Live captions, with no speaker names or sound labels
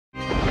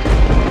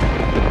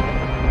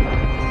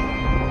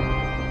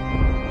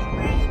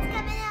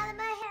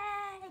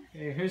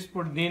this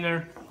for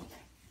dinner.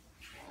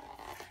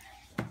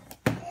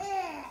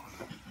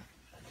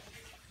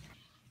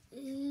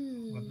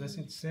 What does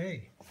it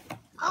say?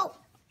 Oh,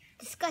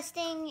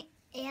 disgusting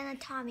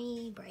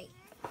anatomy break.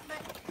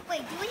 But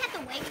wait, do we have to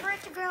wait for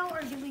it to grow,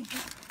 or do we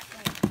just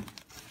wait?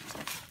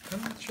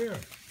 I'm not sure.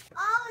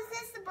 Oh, is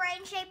this the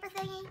brain shaper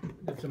thingy?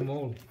 It's a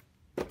mold.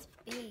 It's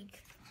big.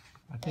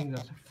 I think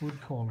that's a food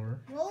color.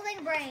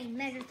 Molding brain.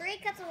 Measure 3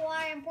 cups of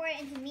water and pour it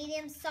into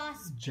medium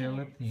sauce.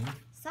 Gelatin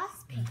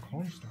Saucepan. and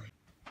cornstarch.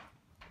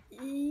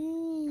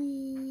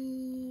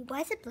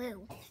 Why is it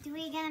blue? Do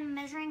we get a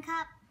measuring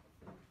cup?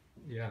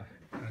 Yeah,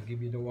 I'll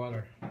give you the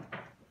water.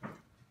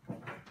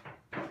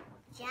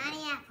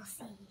 Johnny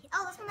Appleseed.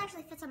 Oh, this one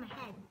actually fits on my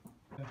head.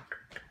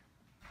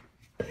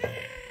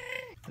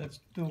 That's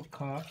 2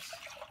 cups.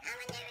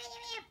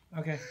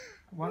 Okay,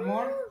 one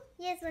more?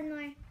 Yes, one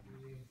more.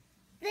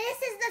 This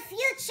is the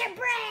future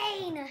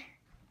brain!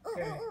 Ooh,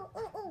 Okay. ooh, ooh,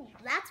 ooh, ooh.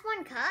 That's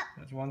 1 cup.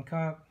 That's 1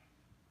 cup.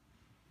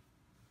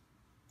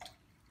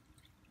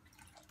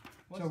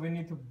 So we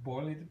need to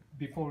boil it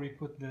before we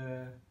put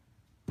the,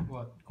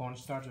 what,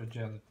 cornstarch or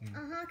gelatin?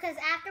 Because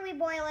after we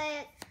boil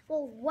it,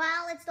 well,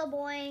 while it's still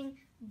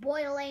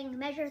boiling,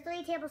 measure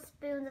 3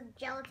 tablespoons of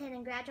gelatin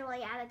and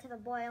gradually add it to the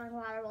boiling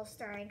water while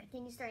stirring.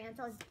 Continue stirring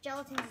until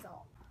gelatin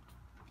dissolves.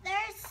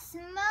 There's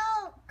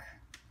smoke!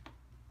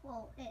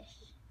 Well,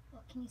 ish.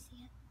 Well, can you see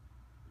it?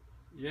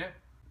 Yeah,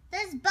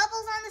 There's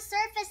bubbles on the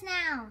surface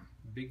now.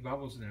 big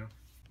bubbles now.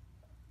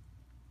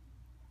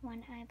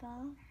 1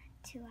 eyeball,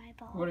 2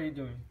 eyeballs. What are you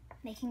doing?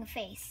 Making a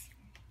face.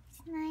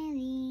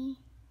 Smiley.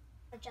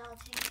 The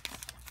gelatin.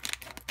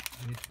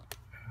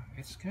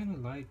 It's kind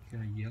of like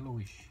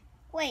yellowish.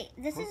 Wait,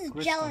 this is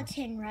crystals.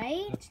 gelatin,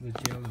 right? That's the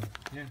jello.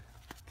 Yeah.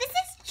 This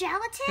is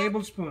gelatin?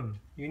 Tablespoon.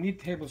 You need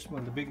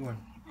tablespoon, the big one.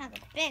 Oh,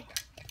 the big.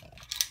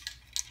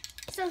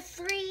 So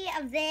 3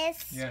 of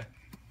this. Yeah.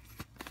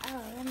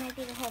 Oh, that might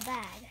be the whole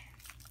bag.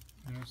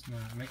 No, it's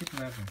not. Make it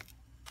 11.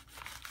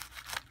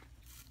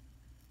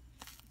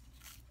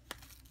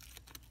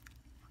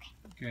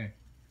 Okay.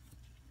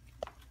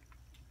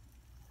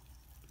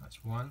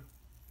 That's 1.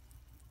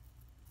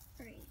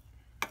 3.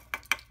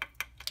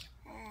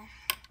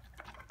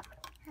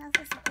 How's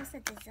this supposed to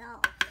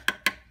dissolve?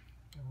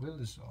 It will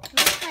dissolve.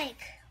 Looks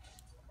like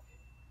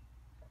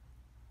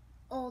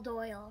old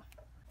oil.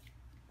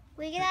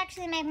 We could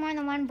actually make more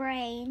than 1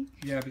 brain.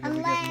 Yeah, because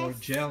we get more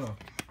jello.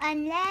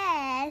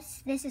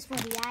 Unless this is for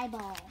the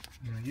eyeball.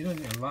 Yeah, you don't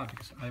need a lot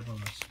because eyeballs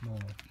are small.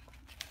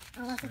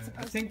 Unless it's I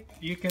supposed think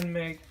you can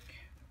make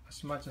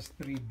as much as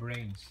 3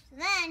 brains. So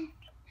then,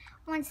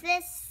 once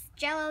this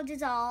jello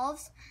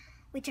dissolves,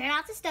 we turn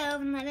off the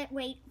stove and let it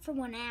wait for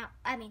half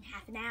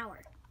an hour.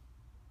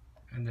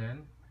 And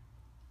then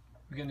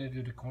we're gonna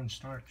do the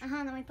cornstarch.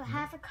 Then we put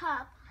half a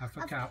cup Half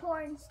a of cup.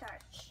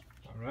 cornstarch.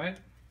 All right.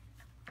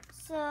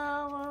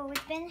 So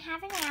it's been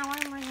half an hour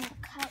and we're gonna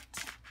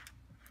cut.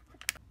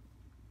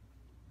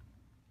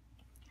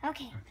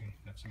 Okay. Okay,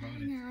 that's about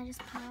it. Now I just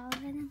put all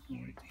of it in Pour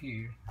here. it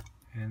here,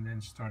 and then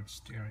start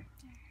stirring.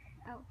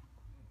 Oh.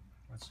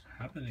 What's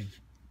happening?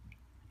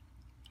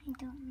 I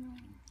don't know.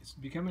 It's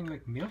becoming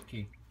like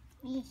milky.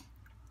 Eeh.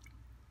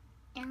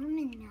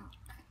 Almond milk.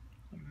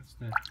 I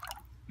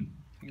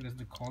think that's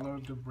the color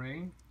of the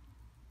brain.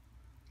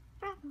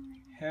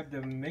 Probably. Have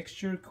the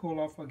mixture cool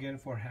off again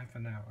for half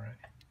an hour,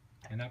 right?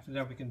 And after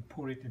that, we can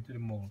pour it into the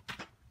mold.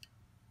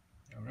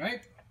 All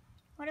right?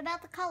 What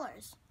about the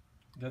colors?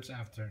 That's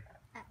after.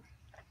 Oh.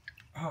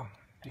 Oh,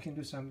 we can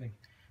do something.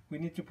 We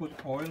need to put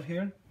oil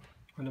here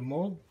on the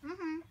mold.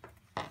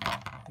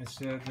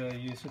 Instead,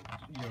 use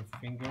your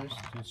fingers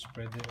to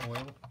spread the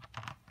oil.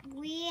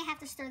 We have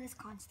to stir this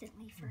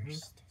constantly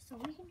first. So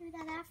we can do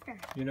that after.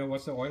 You know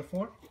what's the oil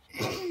for?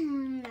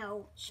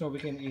 No. So we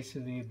can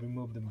easily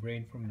remove the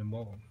brain from the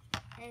mold.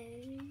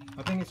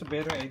 I think it's a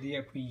better idea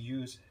if we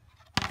use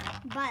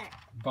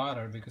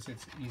butter because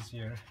it's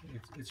easier.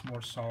 It's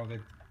more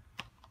solid.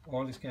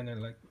 All is kind of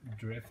like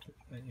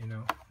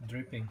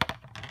dripping.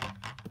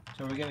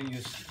 So we're gonna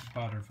use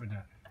butter for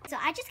that. So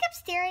I just kept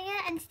stirring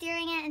it and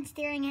stirring it and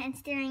stirring it and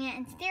stirring it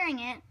and stirring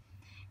it,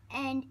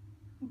 and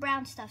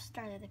brown stuff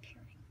started appearing.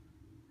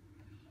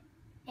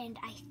 And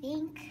I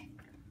think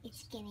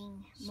it's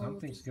getting moldy.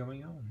 Something's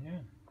going on,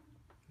 yeah.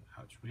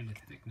 Oh, it's really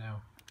thick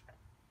now.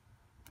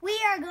 We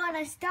are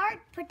gonna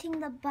start putting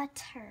the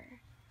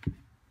butter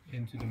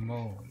Into the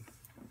mold.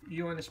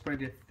 You want to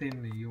spread it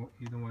thinly. You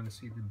don't want to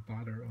see the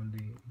butter on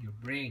your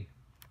brain.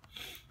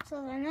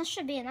 So then this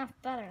should be enough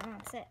butter, and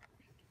that's it.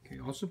 Okay,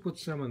 also put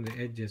some on the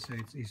edges so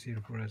it's easier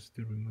for us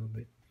to remove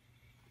it.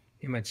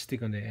 It might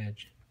stick on the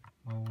edge.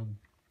 Mold.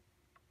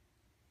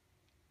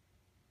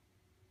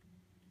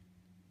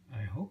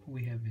 I hope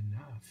we have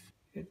enough.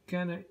 It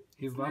kind of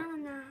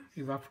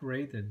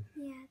evaporated.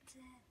 Yeah, it's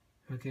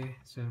it. Okay,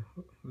 so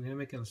we're gonna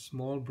make a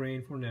small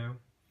brain for now.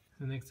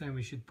 The next time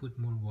we should put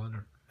more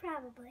water.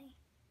 Probably.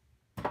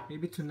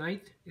 Maybe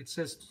tonight. It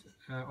says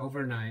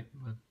overnight,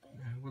 but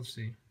we'll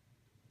see.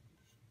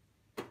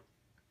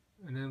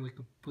 And then we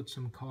could put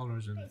some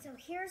colors in it. Okay, so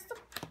here's the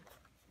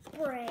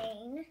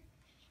brain,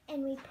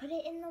 and we put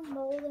it in the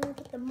mold, and we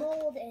put the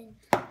mold in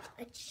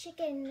a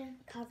chicken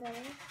cover.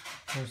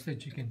 Roasted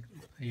chicken,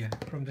 yeah,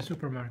 from the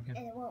supermarket.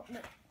 And it won't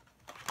move.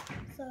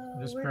 So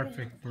that's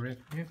perfect for it.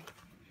 Yeah.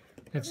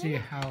 Let's see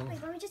how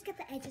wait, let me just get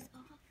the edges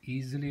off.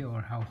 Easily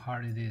or how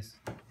hard it is.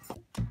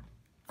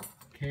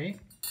 Okay.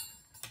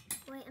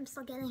 Wait, I'm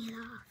still getting it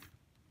off.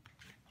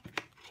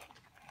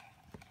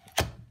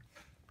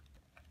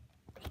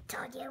 I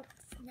told you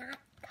it's not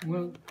coming.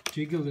 Well,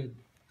 jiggle it.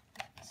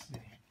 Let's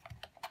see.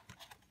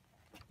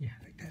 Yeah,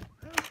 like that.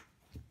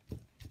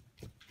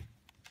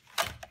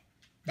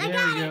 There we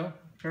go.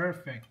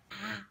 Perfect.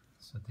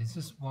 So this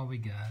is what we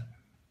got.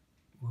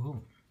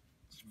 Whoa,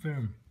 it's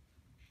firm.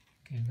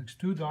 Okay, it looks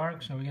too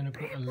dark, so we're gonna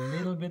put a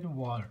little bit of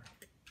water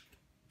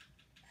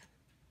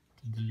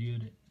to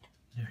dilute it.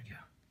 There we go.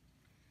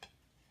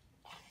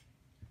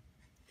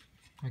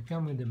 I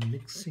come with a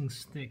mixing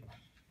stick.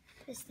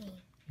 This thing.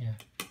 Yeah.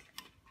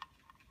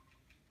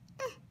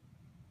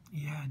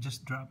 Yeah,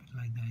 just drop it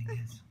like that, I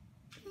guess.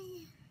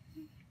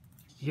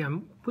 Yeah,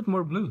 put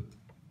more blue.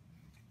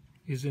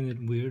 Isn't it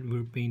weird?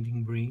 We're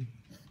painting brain.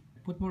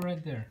 Put more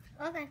right there.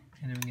 Okay.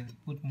 And then we're gonna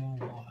put more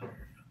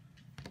water.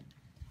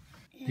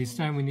 This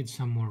time we need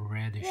some more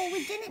reddish. Well,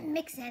 we didn't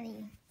mix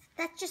any.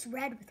 That's just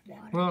red with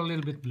water. Well, a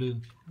little bit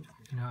blue.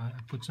 You know, I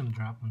put some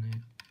drop on it.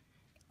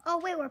 Oh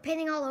wait, we're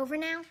painting all over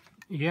now?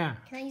 Yeah.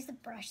 Can I use the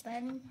brush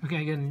then?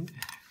 Okay,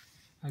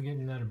 I'll get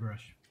another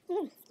brush.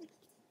 We're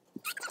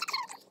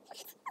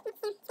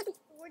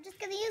just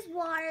gonna use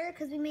water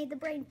because we made the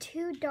brain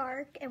too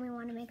dark and we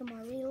want to make it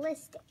more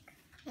realistic.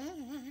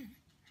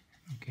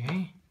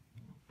 Okay.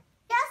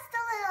 Just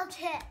a little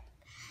tip.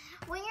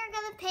 When you're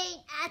gonna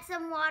paint, add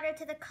some water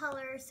to the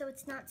color so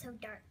it's not so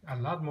dark. A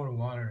lot more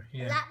water,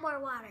 yeah. A lot more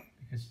water.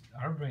 Because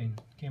our brain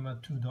came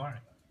out too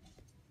dark.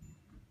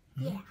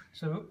 Yeah.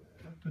 So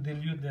to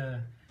dilute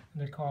the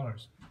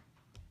colors.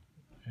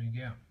 There you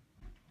go.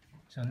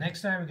 So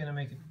next time we're gonna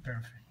make it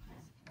perfect.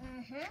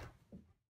 Mm-hmm.